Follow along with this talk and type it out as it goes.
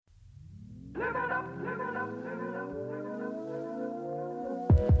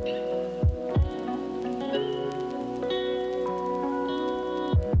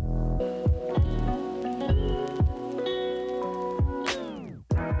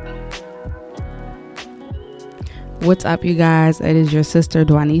What's up, you guys? It is your sister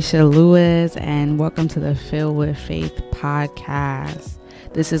Dwanisha Lewis, and welcome to the Filled with Faith podcast.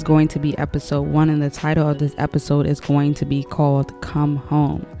 This is going to be episode 1, and the title of this episode is going to be called Come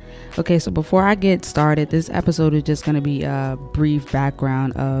Home. Okay, so before I get started, this episode is just going to be a brief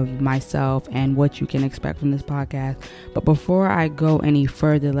background of myself and what you can expect from this podcast. But before I go any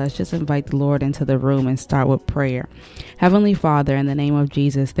further, let's just invite the Lord into the room and start with prayer. Heavenly Father, in the name of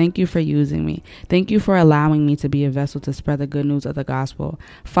Jesus, thank you for using me. Thank you for allowing me to be a vessel to spread the good news of the gospel.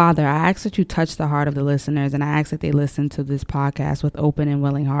 Father, I ask that you touch the heart of the listeners, and I ask that they listen to this podcast with open and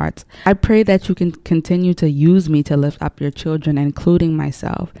willing hearts. I pray that you can continue to use me to lift up your children, including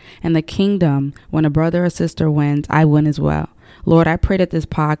myself. In the kingdom, when a brother or sister wins, I win as well. Lord, I pray that this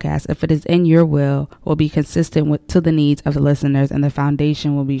podcast, if it is in your will be consistent to the needs of the listeners, and the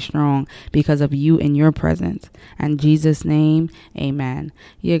foundation will be strong because of you and your presence. In Jesus' name, amen.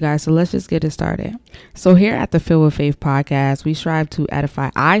 Yeah, guys, so let's just get it started. So here at the Filled with Faith podcast,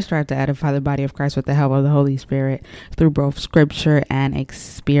 I strive to edify the body of Christ with the help of the Holy Spirit through both scripture and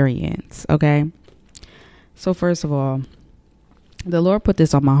experience. Okay. So first of all, the Lord put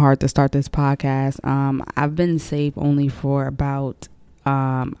this on my heart to start this podcast. I've been saved only for about,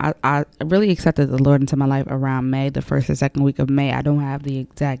 I really accepted the Lord into my life around May, the first or second week of May. I don't have the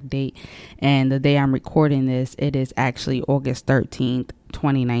exact date. And the day I'm recording this, it is actually August 13th,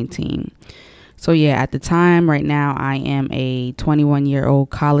 2019. So yeah, at the time right now, I am a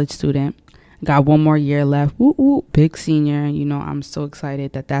 21-year-old college student. Got one more year left. Woo woo, big senior. You know, I'm so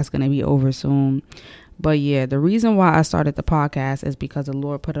excited that that's going to be over soon. But yeah, the reason why I started the podcast is because the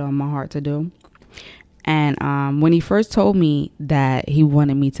Lord put it on my heart to do. And when he first told me that he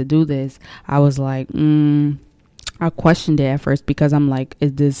wanted me to do this, I was like, I questioned it at first, because I'm like,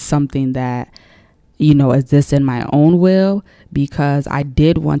 is this something that, is this in my own will? Because I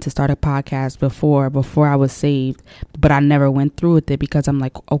did want to start a podcast before I was saved, but I never went through with it because I'm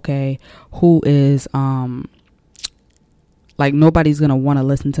like, okay, who is, like, nobody's going to want to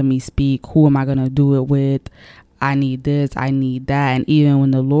listen to me speak. Who am I going to do it with? I need this. I need that. And even when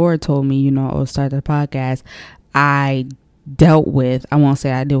the Lord told me, start the podcast, I won't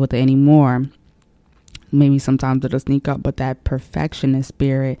say I deal with it anymore. Maybe sometimes it'll sneak up, but that perfectionist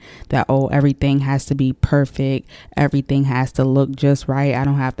spirit that, everything has to be perfect. Everything has to look just right. I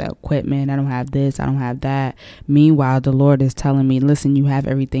don't have the equipment. I don't have this. I don't have that. Meanwhile, the Lord is telling me, listen, you have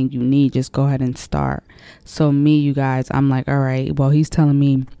everything you need. Just go ahead and start. So you guys, I'm like, all right, well, he's telling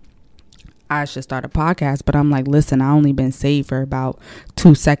me I should start a podcast, but I'm like, listen, I only been saved for about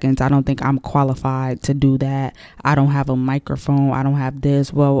 2 seconds. I don't think I'm qualified to do that. I don't have a microphone. I don't have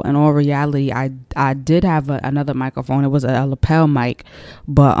this. Well, in all reality, I did have another microphone. It was a lapel mic,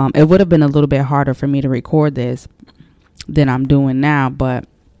 but it would have been a little bit harder for me to record this than I'm doing now. But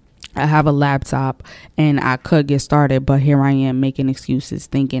I have a laptop and I could get started, but here I am making excuses,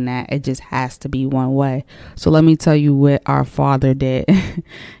 thinking that it just has to be one way. So let me tell you what our Father did.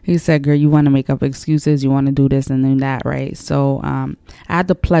 He said, girl, you want to make up excuses. You want to do this and then that, right? So I had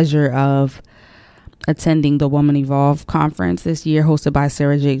the pleasure of attending the Woman Evolve conference this year, hosted by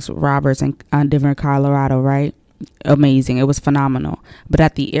Sarah Jakes Roberts in Denver, Colorado, right? Amazing. It was phenomenal. But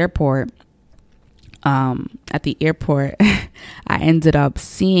at the airport, I ended up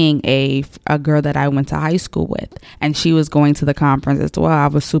seeing a girl that I went to high school with, and she was going to the conference as well. I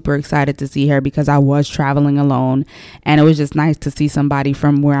was super excited to see her because I was traveling alone, and it was just nice to see somebody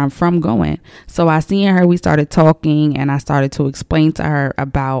from where I'm from going. So I seen her, we started talking, and I started to explain to her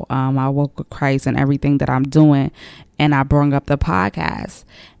about my walk with Christ and everything that I'm doing, and I brought up the podcast,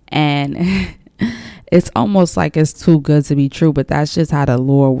 and it's almost like it's too good to be true, but that's just how the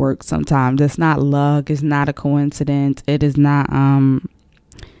Lord works sometimes. It's not luck. It's not a coincidence. It is not,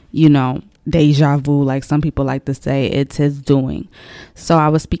 deja vu, like some people like to say. It's his doing. So I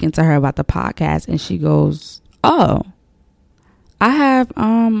was speaking to her about the podcast, and she goes, oh, I have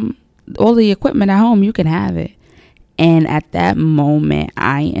all the equipment at home. You can have it. And at that moment,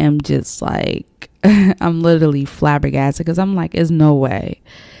 I am just like, I'm literally flabbergasted, because I'm like, there's no way.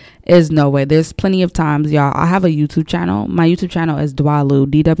 There's plenty of times, y'all. I have a YouTube channel. My YouTube channel is Dwalu,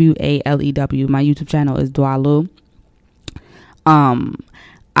 Dwalew. My YouTube channel is Dwalu.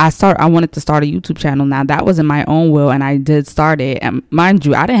 I wanted to start a YouTube channel. Now, that was in my own will, and I did start it. And mind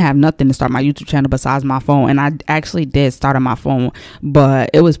you, I didn't have nothing to start my YouTube channel besides my phone, and I actually did start on my phone.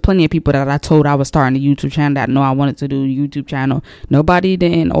 But it was plenty of people that I told I was starting a YouTube channel that know I wanted to do a YouTube channel. Nobody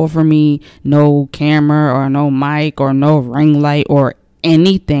didn't offer me no camera or no mic or no ring light or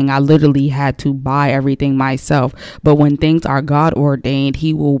anything. I literally had to buy everything myself. But when things are God ordained,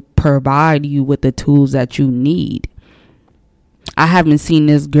 he will provide you with the tools that you need. I haven't seen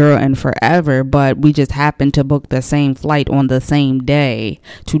this girl in forever, but we just happened to book the same flight on the same day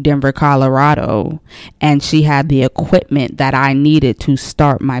to Denver, Colorado. And she had the equipment that I needed to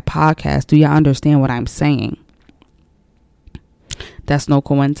start my podcast. Do y'all understand what I'm saying? That's no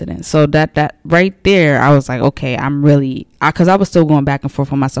coincidence. So that right there, I was like, okay, because I was still going back and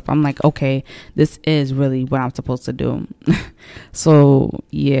forth with myself. I'm like, okay, this is really what I'm supposed to do. So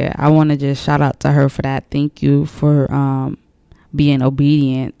yeah, I want to just shout out to her for that. Thank you for being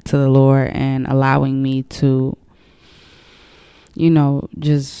obedient to the Lord and allowing me to,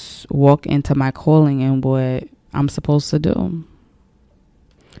 just walk into my calling and what I'm supposed to do.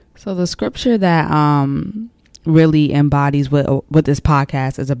 So the scripture that really embodies what this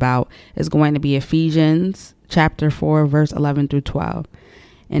podcast is about is going to be Ephesians chapter 4, verse 11 through 12.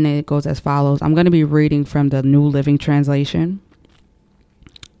 And it goes as follows. I'm going to be reading from the New Living Translation.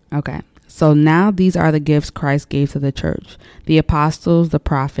 Okay. So now these are the gifts Christ gave to the church: the apostles, the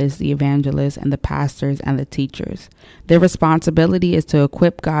prophets, the evangelists, and the pastors and the teachers. Their responsibility is to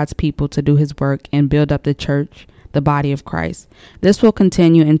equip God's people to do his work and build up the church, the body of Christ. This will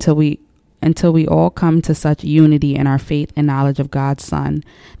continue until we all come to such unity in our faith and knowledge of God's Son,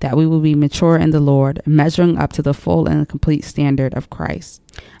 that we will be mature in the Lord, measuring up to the full and complete standard of Christ.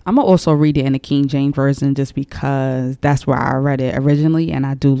 I'm going to also read it in the King James Version just because that's where I read it originally, and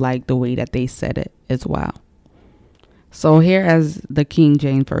I do like the way that they said it as well. So here is the King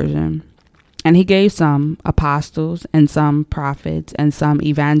James Version. And he gave some apostles and some prophets and some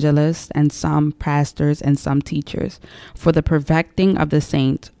evangelists and some pastors and some teachers for the perfecting of the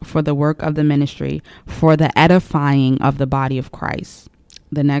saints, for the work of the ministry, for the edifying of the body of Christ.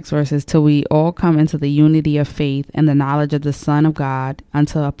 The next verse is, till we all come into the unity of faith and the knowledge of the Son of God,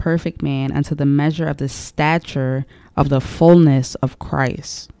 unto a perfect man, unto the measure of the stature of the fullness of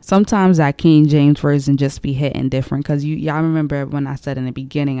Christ. Sometimes that King James Version just be hitting different, because y'all remember when I said in the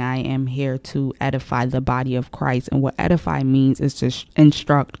beginning, I am here to edify the body of Christ. And what edify means is to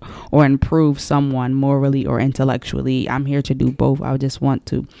instruct or improve someone morally or intellectually. I'm here to do both. I just want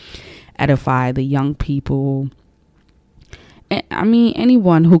to edify the young people. I mean,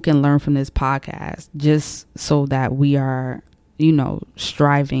 anyone who can learn from this podcast, just so that we are,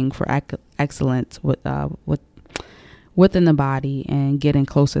 striving for excellence within the body and getting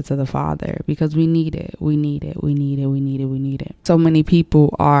closer to the Father, because we need it. We need it. So many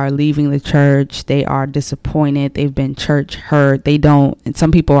people are leaving the church. They are disappointed. They've been church hurt.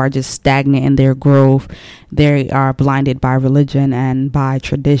 Some people are just stagnant in their growth. They are blinded by religion and by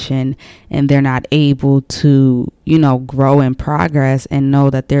tradition, and they're not able to, grow in progress and know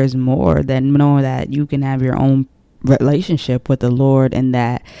that there's more, than know that you can have your own relationship with the Lord and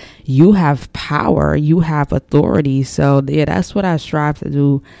that you have power, you have authority. So yeah, that's what I strive to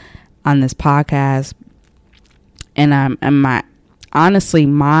do on this podcast. And my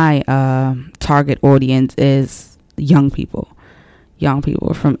target audience is young people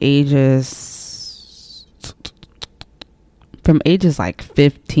from ages like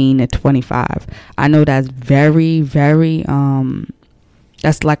 15 to 25. I know that's very, very,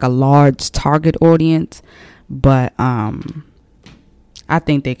 that's like a large target audience. But I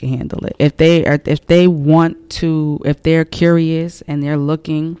think they can handle it. If they're curious and they're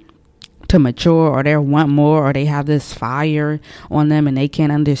looking to mature, or they want more, or they have this fire on them and they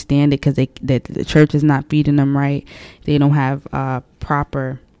can't understand it because the church is not feeding them right, they don't have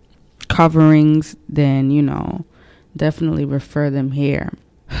proper coverings, then definitely refer them here.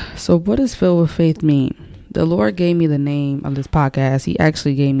 So what does Filled with Faith mean? The Lord gave me the name of this podcast. He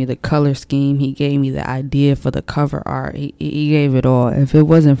actually gave me the color scheme. He gave me the idea for the cover art. He gave it all. If it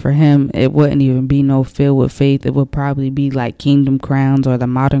wasn't for him, it wouldn't even be no Filled with Faith. It would probably be like Kingdom Crowns or the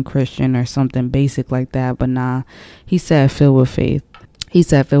Modern Christian or something basic like that. But nah, he said Filled with Faith. He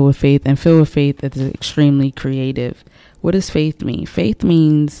said Filled with Faith, and Filled with Faith is extremely creative. What does faith mean? Faith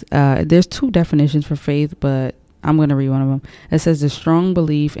means, there's two definitions for faith, but I'm going to read one of them. It says, the strong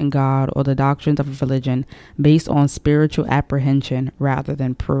belief in God or the doctrines of a religion based on spiritual apprehension rather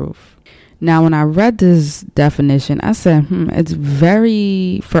than proof. Now, when I read this definition, I said, it's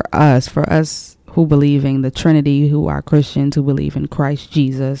very, for us who believe in the Trinity, who are Christians, who believe in Christ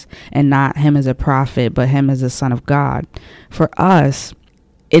Jesus and not him as a prophet, but him as the Son of God. For us,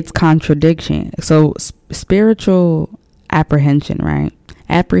 it's contradiction. So spiritual apprehension, right?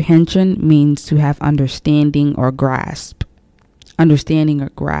 Apprehension means to have understanding or grasp.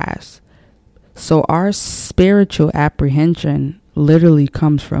 So our spiritual apprehension literally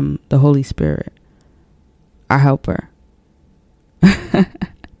comes from the Holy Spirit, our helper.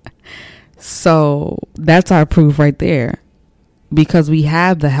 So that's our proof right there, because we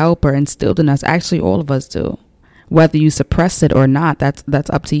have the helper instilled in us. Actually, all of us do. Whether you suppress it or not, that's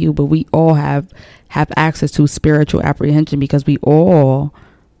up to you. But we all have access to spiritual apprehension because we all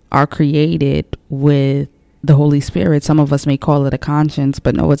are created with the Holy Spirit. Some of us may call it a conscience,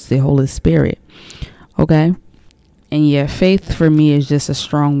 but no, it's the Holy Spirit. Okay. And yeah, faith for me is just a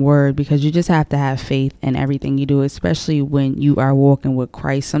strong word because you just have to have faith in everything you do, especially when you are walking with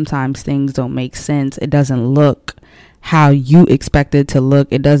Christ. Sometimes things don't make sense. It doesn't look how you expect it to look.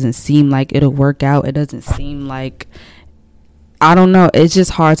 It doesn't seem like it'll work out. It doesn't seem like, I don't know. It's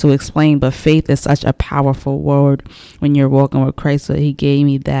just hard to explain, but faith is such a powerful word when you're walking with Christ. So he gave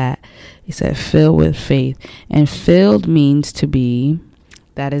me that. He said, filled with faith. And filled means to be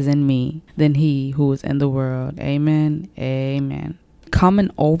that is in me than he who is in the world. Amen. Amen. Come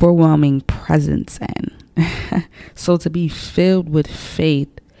an overwhelming presence in. So to be filled with faith,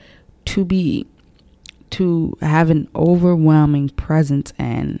 to have an overwhelming presence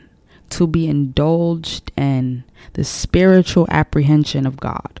in, to be indulged in the spiritual apprehension of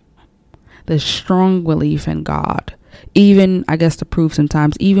God, the strong belief in God. Even, I guess, to prove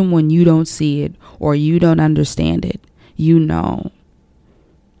sometimes, even when you don't see it or you don't understand it, you know,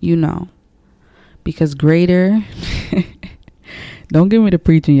 because greater, don't get me to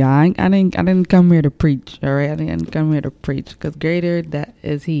preaching, y'all. I didn't come here to preach. All right. I didn't come here to preach because greater that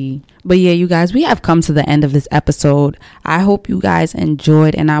is he. But yeah, you guys, we have come to the end of this episode. I hope you guys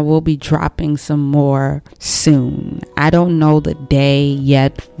enjoyed, and I will be dropping some more soon. I don't know the day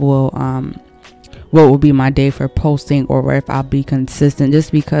yet. What will be my day for posting or if I'll be consistent,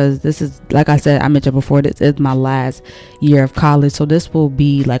 just because this is, like I said, I mentioned before, this is my last year of college. So this will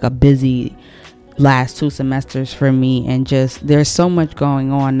be like a busy last 2 semesters for me. And just, there's so much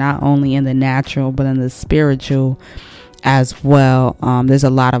going on, not only in the natural, but in the spiritual as well. There's a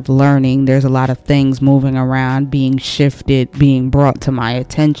lot of learning. There's a lot of things moving around, being shifted, being brought to my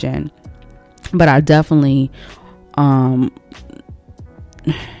attention. But I definitely,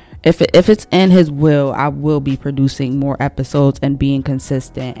 if it's in his will, I will be producing more episodes and being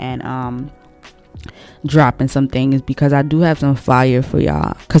consistent and dropping some things, because I do have some fire for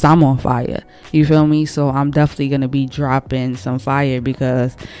y'all, because I'm on fire, you feel me? So I'm definitely gonna be dropping some fire,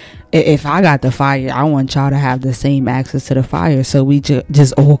 because if I got the fire, I want y'all to have the same access to the fire, so we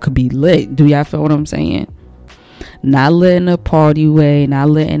just all could be lit. Do y'all feel what I'm saying? Not lit in a party way, not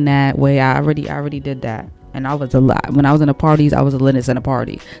lit in that way. I already did that. And I was a lot. When I was in the parties, I was a litness in a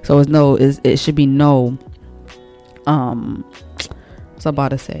party. So it should be no, what's I about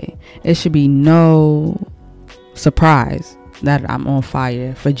to say? It should be no surprise that I'm on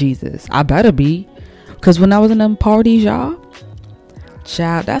fire for Jesus. I better be. Because when I was in them parties, y'all,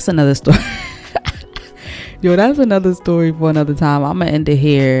 child, that's another story. Yo, that's another story for another time. I'm going to end it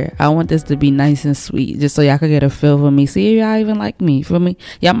here. I want this to be nice and sweet, just so y'all could get a feel for me. See if y'all even like me. For me,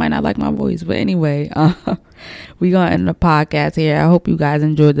 y'all might not like my voice. But anyway, we going to end the podcast here. I hope you guys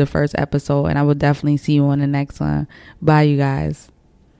enjoyed the first episode, and I will definitely see you on the next one. Bye, you guys.